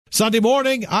Sunday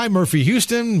morning, I'm Murphy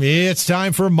Houston. It's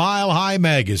time for Mile High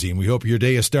Magazine. We hope your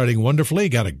day is starting wonderfully.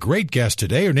 Got a great guest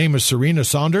today. Her name is Serena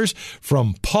Saunders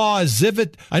from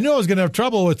Pawsivit. I knew I was going to have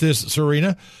trouble with this,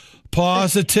 Serena.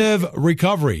 Positive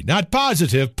Recovery. Not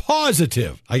positive,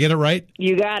 positive. I get it right?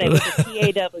 You got it, with a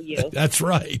P-A-W. That's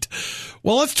right.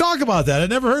 Well, let's talk about that. I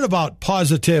never heard about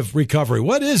Positive Recovery.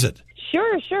 What is it?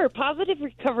 Sure. Positive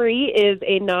Recovery is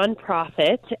a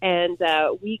nonprofit, and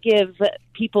we give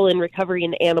people in recovery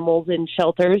and animals in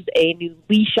shelters a new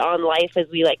leash on life, as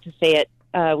we like to say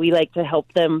it. We like to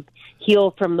help them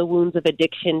heal from the wounds of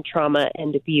addiction, trauma,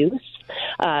 and abuse.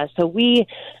 So we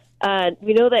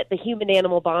know that the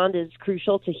human-animal bond is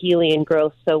crucial to healing and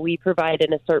growth, so we provide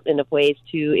an assortment of ways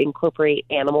to incorporate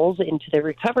animals into the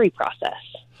recovery process.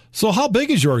 So how big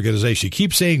is your organization? You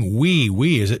keep saying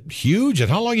we. Is it huge?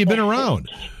 And how long have you been around?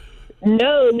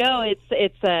 No,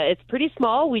 it's pretty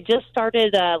small. We just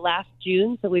started last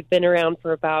June, so we've been around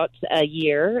for about a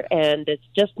year, and it's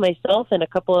just myself and a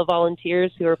couple of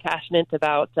volunteers who are passionate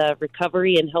about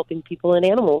recovery and helping people and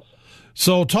animals.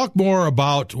 So talk more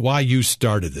about why you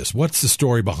started this. What's the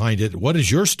story behind it? What is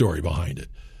your story behind it?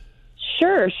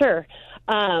 Sure.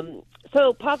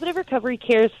 So Positive Recovery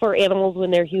cares for animals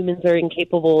when their humans are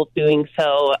incapable of doing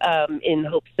so, in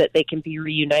hopes that they can be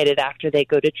reunited after they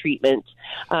go to treatment.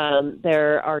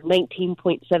 There are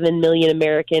 19.7 million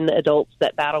American adults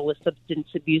that battle with substance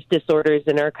abuse disorders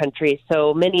in our country.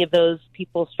 So many of those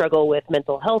people struggle with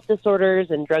mental health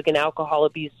disorders and drug and alcohol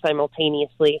abuse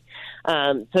simultaneously.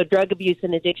 So drug abuse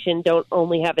and addiction don't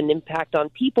only have an impact on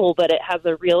people, but it has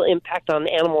a real impact on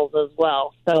animals as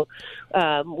well. So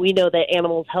we know that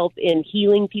animals help in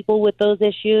healing people with those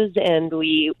issues, and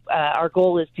our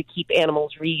goal is to keep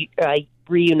animals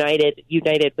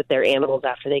united with their animals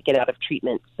after they get out of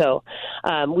treatment. So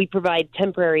we provide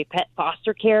temporary pet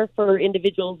foster care for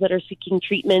individuals that are seeking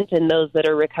treatment and those that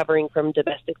are recovering from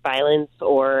domestic violence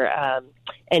or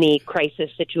any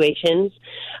crisis situations.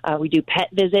 We do pet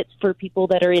visits for people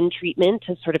that are in treatment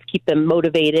to sort of keep them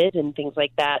motivated and things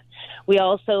like that. We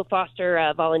also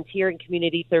foster volunteer and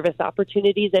community service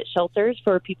opportunities at shelters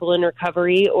for people in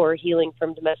recovery or healing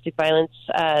from domestic violence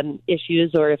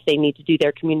issues, or if they need to do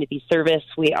their community service,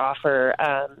 we offer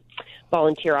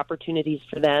volunteer opportunities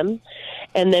for them.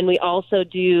 And then we also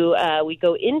do, we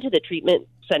go into the treatment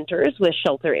centers with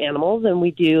shelter animals, and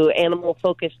we do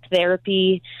animal-focused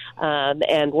therapy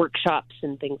and workshops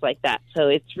and things like that. So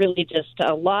it's really just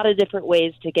a lot of different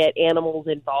ways to get animals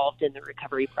involved in the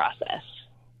recovery process.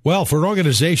 Well, for an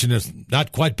organization that's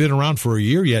not quite been around for a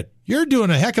year yet, you're doing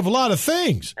a heck of a lot of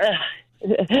things.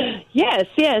 Yes,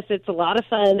 it's a lot of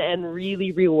fun and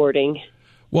really rewarding.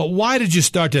 Well, why did you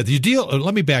start that?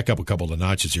 Let me back up a couple of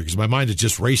notches here because my mind is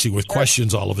just racing with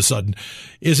questions all of a sudden.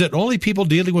 Is it only people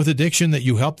dealing with addiction that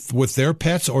you help with their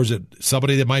pets, or is it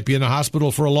somebody that might be in the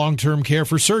hospital for a long-term care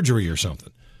for surgery or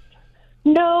something?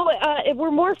 No,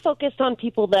 we're more focused on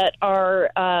people that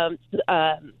are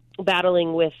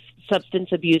battling with substance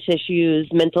abuse issues,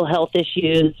 mental health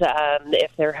issues.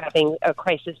 If they're having a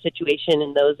crisis situation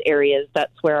in those areas,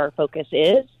 that's where our focus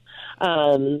is.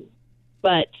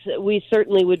 But we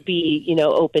certainly would be,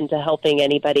 open to helping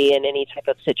anybody in any type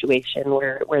of situation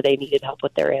where they needed help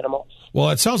with their animals.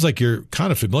 Well, it sounds like you're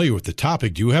kind of familiar with the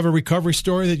topic. Do you have a recovery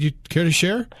story that you care to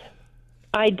share?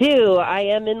 I do. I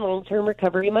am in long-term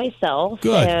recovery myself.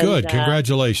 Good.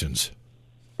 Congratulations.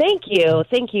 Thank you.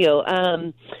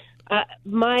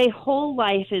 My whole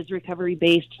life is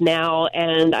recovery-based now,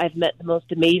 and I've met the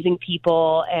most amazing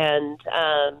people, and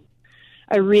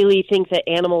I really think that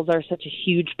animals are such a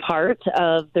huge part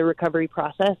of the recovery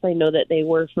process. I know that they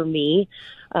were for me,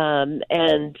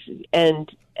 and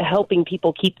helping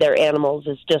people keep their animals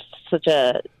is just such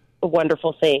a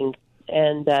wonderful thing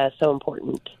and so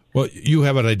important. Well, you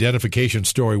have an identification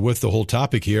story with the whole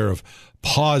topic here of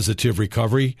positive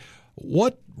recovery.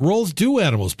 What roles do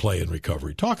animals play in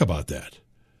recovery? Talk about that.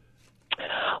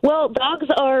 Well, dogs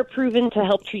are proven to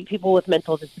help treat people with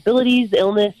mental disabilities,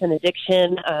 illness, and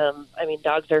addiction.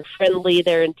 Dogs are friendly,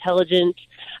 they're intelligent,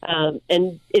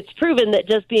 and it's proven that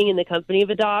just being in the company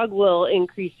of a dog will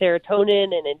increase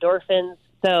serotonin and endorphins.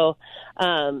 So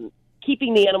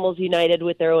keeping the animals united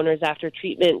with their owners after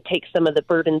treatment takes some of the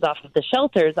burdens off of the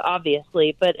shelters,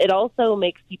 obviously, but it also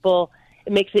makes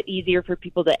it easier for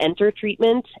people to enter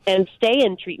treatment and stay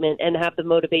in treatment and have the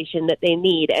motivation that they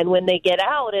need. And when they get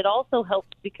out, it also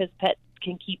helps because pets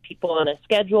can keep people on a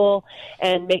schedule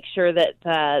and make sure that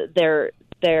they're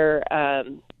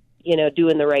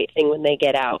doing the right thing when they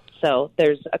get out. So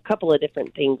there's a couple of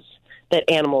different things that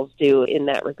animals do in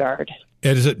that regard.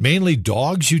 And is it mainly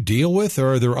dogs you deal with,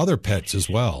 or are there other pets as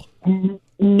well?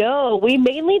 No, we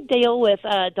mainly deal with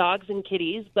dogs and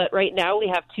kitties, but right now we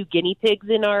have 2 guinea pigs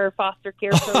in our foster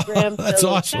care program. That's so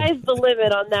awesome. Sky's the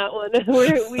limit on that one.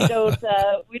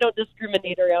 We don't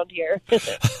discriminate around here.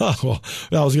 Well,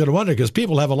 I was going to wonder because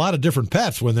people have a lot of different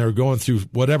pets when they're going through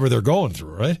whatever they're going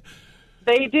through, right?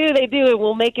 They do, and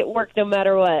we'll make it work no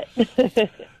matter what.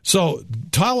 So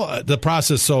tell the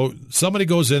process. So somebody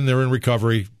goes in, they're in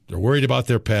recovery, they're worried about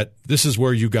their pet. This is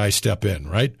where you guys step in,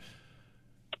 right?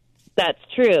 That's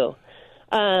true.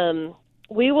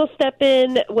 We will step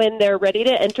in when they're ready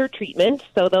to enter treatment.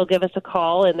 So they'll give us a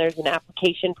call, and there's an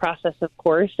application process, of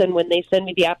course. And when they send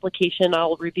me the application,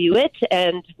 I'll review it,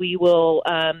 and we will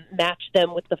match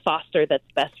them with the foster that's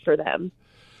best for them.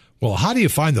 Well, how do you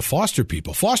find the foster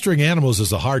people? Fostering animals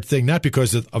is a hard thing, not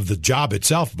because of the job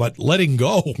itself, but letting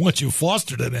go once you've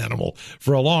fostered an animal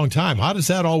for a long time. How does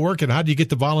that all work, and how do you get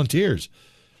the volunteers?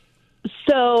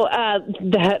 So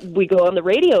that we go on the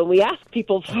radio and we ask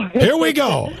people for it. Here we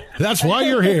go. That's why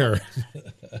you're here.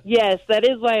 Yes, that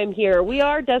is why I'm here. We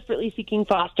are desperately seeking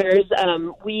fosters.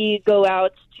 We go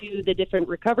out to the different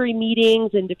recovery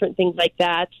meetings and different things like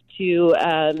that to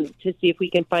see if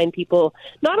we can find people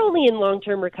not only in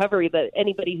long-term recovery, but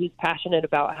anybody who's passionate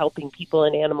about helping people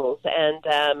and animals.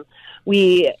 And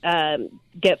we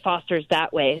get fosters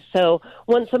that way. So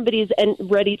once somebody's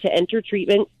ready to enter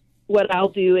treatment, what I'll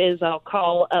do is I'll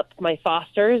call up my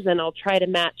fosters and I'll try to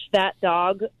match that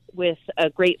dog with a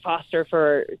great foster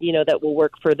for, that will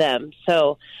work for them.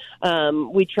 So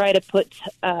we try to put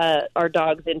our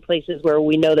dogs in places where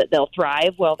we know that they'll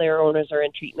thrive while their owners are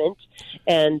in treatment.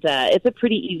 And it's a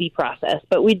pretty easy process.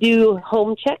 But we do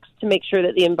home checks to make sure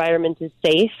that the environment is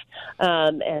safe.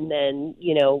 And then,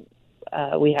 we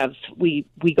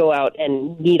go out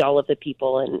and meet all of the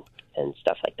people and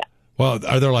stuff like that. Well,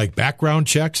 are there like background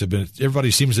checks?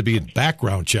 Everybody seems to be in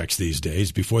background checks these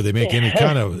days before they make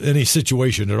any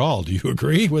situation at all. Do you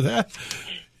agree with that?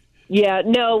 Yeah,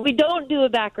 no, we don't do a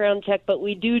background check, but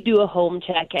we do a home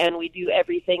check, and we do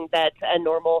everything that a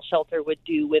normal shelter would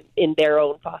do in their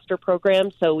own foster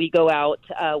program. So we go out,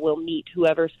 we'll meet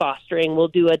whoever's fostering, we'll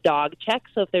do a dog check.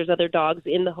 So if there's other dogs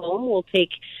in the home, we'll take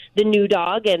the new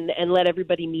dog and let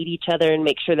everybody meet each other and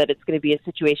make sure that it's going to be a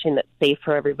situation that's safe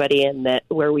for everybody and that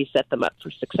where we set them up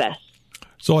for success.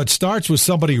 So it starts with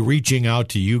somebody reaching out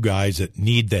to you guys that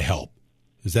need the help.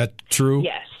 Is that true?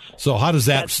 Yes. So how does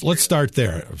that, let's start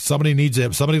there. If somebody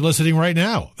listening right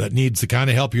now that needs the kind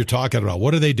of help you're talking about,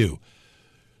 what do they do?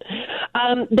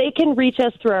 They can reach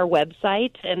us through our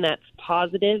website, and that's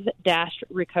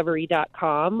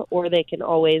positive-recovery.com, or they can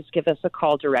always give us a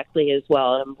call directly as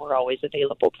well, and we're always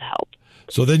available to help.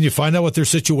 So then you find out what their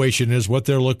situation is, what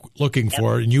they're looking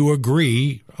for, and you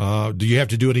agree. Do you have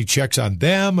to do any checks on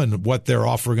them and what they're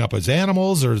offering up as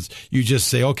animals, or you just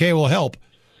say, okay, we'll help?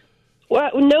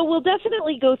 Well, no, we'll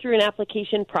definitely go through an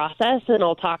application process, and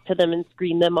I'll talk to them and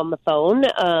screen them on the phone,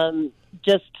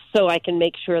 just so I can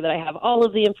make sure that I have all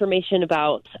of the information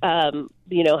about,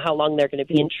 how long they're going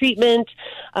to be in treatment,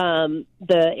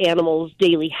 the animal's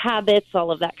daily habits,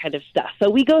 all of that kind of stuff. So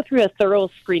we go through a thorough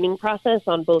screening process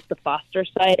on both the foster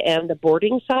side and the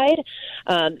boarding side.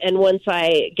 And once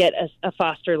I get a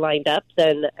foster lined up,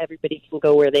 then everybody can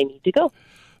go where they need to go.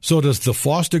 So does the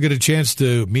foster get a chance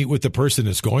to meet with the person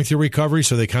that's going through recovery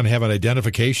so they kind of have an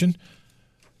identification?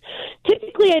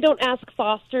 Typically, I don't ask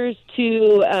fosters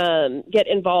to get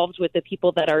involved with the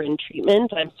people that are in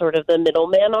treatment. I'm sort of the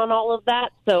middleman on all of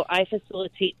that. So I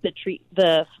facilitate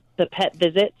the pet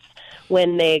visits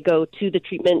when they go to the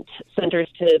treatment centers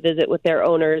to visit with their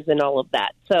owners and all of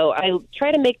that. So I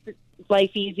try to make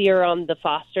life easier on the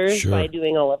fosters by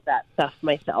doing all of that stuff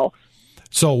myself.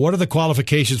 So what are the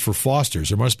qualifications for fosters?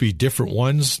 There must be different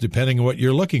ones depending on what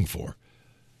you're looking for.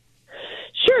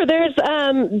 Sure. There's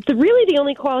the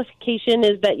only qualification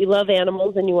is that you love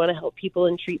animals and you want to help people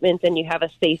in treatment and you have a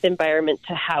safe environment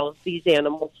to house these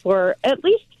animals for at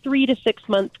least 3 to 6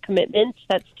 month commitment.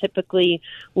 That's typically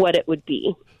what it would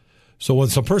be. So when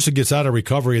some person gets out of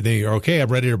recovery and they are, okay, I'm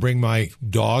ready to bring my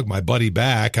dog, my buddy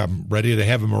back, I'm ready to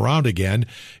have him around again,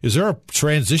 is there a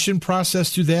transition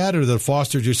process to that, or the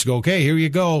foster just go, okay, here you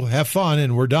go, have fun,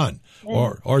 and we're done?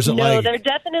 Or is it no, there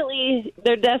definitely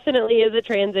is a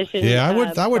transition.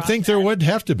 Yeah, I would think there would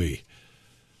have to be.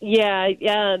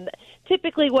 Yeah,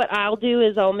 typically what I'll do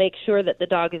is I'll make sure that the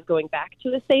dog is going back to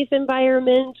a safe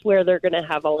environment where they're going to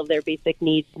have all of their basic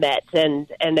needs met and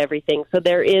everything. So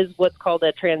there is what's called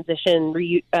a transition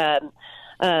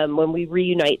when we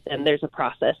reunite them, there's a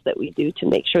process that we do to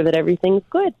make sure that everything's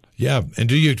good. Yeah. And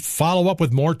do you follow up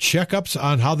with more checkups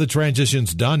on how the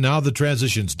transition's done? Now the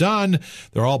transition's done,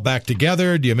 they're all back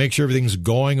together. Do you make sure everything's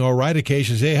going all right?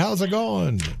 Occasionally say, hey, how's it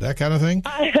going? That kind of thing?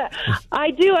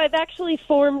 I do. I've actually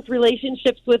formed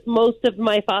relationships with most of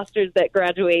my fosters that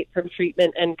graduate from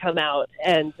treatment and come out.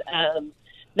 And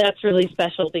that's really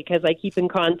special because I keep in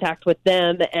contact with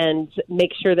them and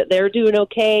make sure that they're doing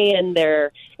okay and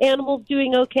their animals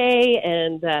doing okay.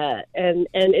 And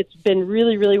it's been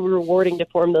really, really rewarding to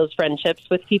form those friendships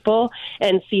with people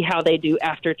and see how they do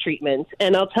after treatment.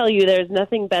 And I'll tell you, there's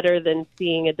nothing better than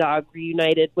seeing a dog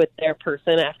reunited with their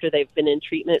person after they've been in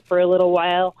treatment for a little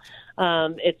while.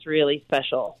 It's really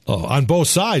special. Oh, on both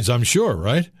sides, I'm sure,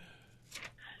 right?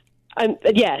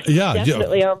 Yes,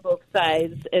 definitely on both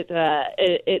sides.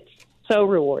 It's so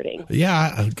rewarding.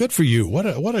 Yeah, good for you.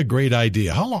 What a great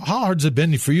idea. How hard has it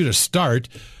been for you to start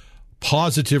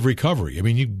Positive Recovery? I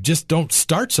mean, you just don't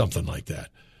start something like that.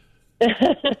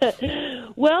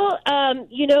 Well,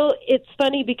 it's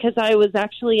funny because I was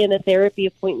actually in a therapy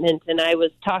appointment and I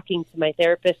was talking to my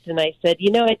therapist and I said,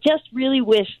 I just really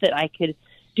wish that I could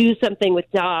do something with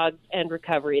dogs and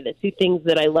recovery, the two things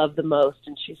that I love the most.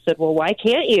 And she said, well, why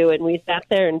can't you? And we sat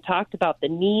there and talked about the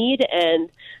need, and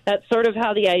that's sort of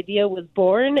how the idea was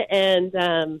born.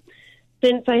 And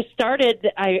since I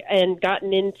started and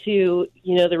gotten into,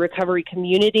 the recovery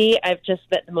community, I've just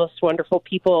met the most wonderful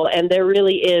people, and there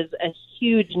really is a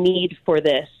huge need for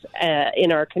this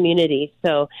in our community.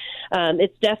 So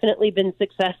it's definitely been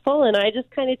successful, and I just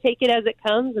kind of take it as it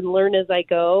comes and learn as I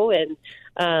go, and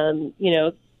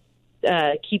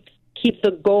keep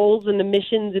the goals and the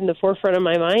missions in the forefront of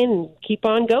my mind and keep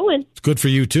on going. It's good for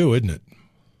you too, isn't it?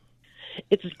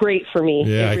 It's great for me.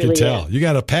 Yeah, I can tell. Is. You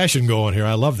got a passion going here.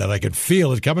 I love that. I can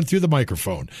feel it coming through the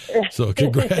microphone. So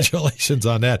congratulations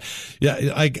on that.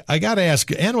 Yeah, I got to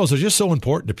ask, animals are just so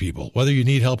important to people, whether you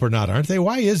need help or not, aren't they?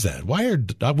 Why is that?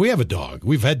 We have a dog.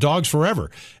 We've had dogs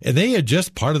forever, and they are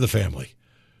just part of the family.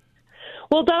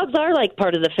 Well, dogs are like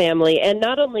part of the family, and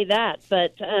not only that,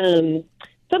 but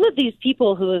some of these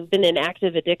people who have been in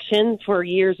active addiction for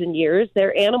years and years,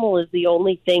 their animal is the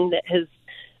only thing that has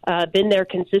been there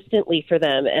consistently for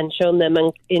them and shown them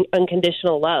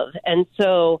unconditional love. And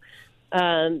so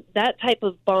that type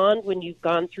of bond when you've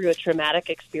gone through a traumatic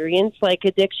experience like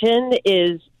addiction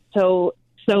is so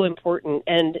important.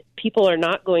 And people are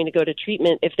not going to go to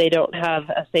treatment if they don't have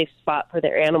a safe spot for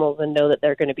their animals and know that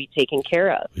they're going to be taken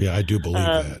care of. Yeah, I do believe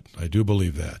that. I do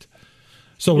believe that.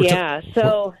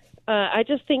 So I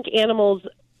just think animals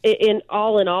in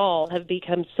all have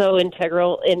become so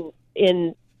integral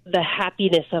in the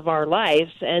happiness of our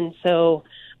lives. And so,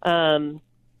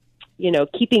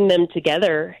 keeping them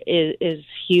together is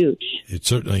huge. It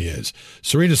certainly is.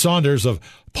 Serena Saunders of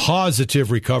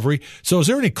Positive Recovery. So is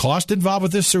there any cost involved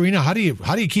with this, Serena? How do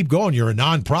you keep going? You're a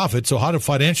nonprofit, so how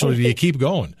financially do you keep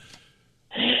going?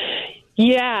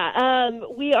 Yeah,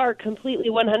 we are completely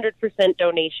 100%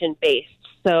 donation based.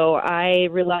 So I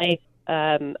rely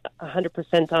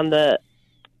 100% on the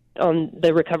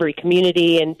recovery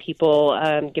community and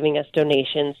people giving us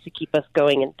donations to keep us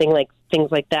going and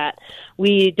things like that.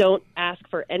 We don't ask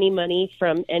for any money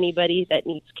from anybody that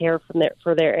needs care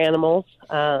for their animals.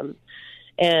 And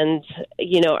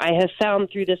I have found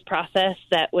through this process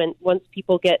that once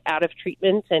people get out of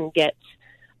treatment and get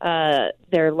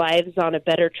their lives on a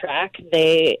better track,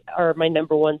 they are my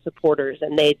number one supporters,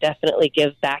 and they definitely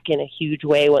give back in a huge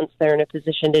way once they're in a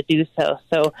position to do so.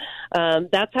 So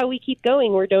that's how we keep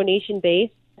going. We're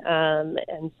donation-based,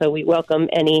 and so we welcome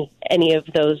any of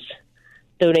those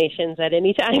donations at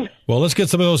any time. Well, let's get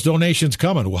some of those donations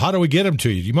coming. Well, how do we get them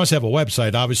to you? You must have a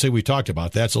website. Obviously, we talked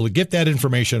about that. So get that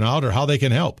information out, or how they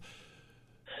can help.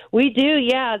 We do,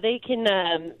 yeah. They can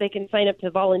sign up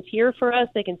to volunteer for us.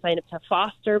 They can sign up to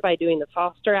foster by doing the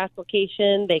foster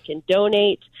application. They can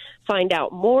donate, find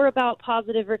out more about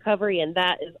Positive Recovery, and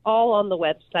that is all on the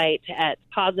website at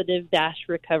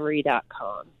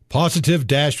positive-recovery.com.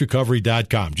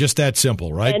 Positive-recovery.com. Just that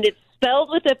simple, right? And it's spelled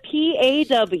with a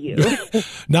P-A-W.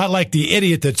 Not like the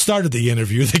idiot that started the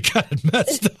interview that got it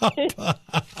messed up.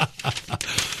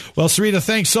 Well, Serena,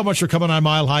 thanks so much for coming on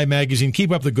Mile High Magazine.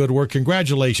 Keep up the good work.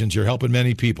 Congratulations. You're helping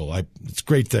many people. It's a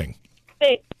great thing.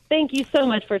 Thank you so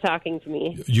much for talking to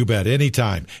me. You bet.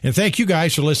 Anytime. And thank you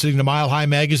guys for listening to Mile High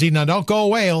Magazine. Now, don't go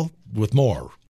away with more.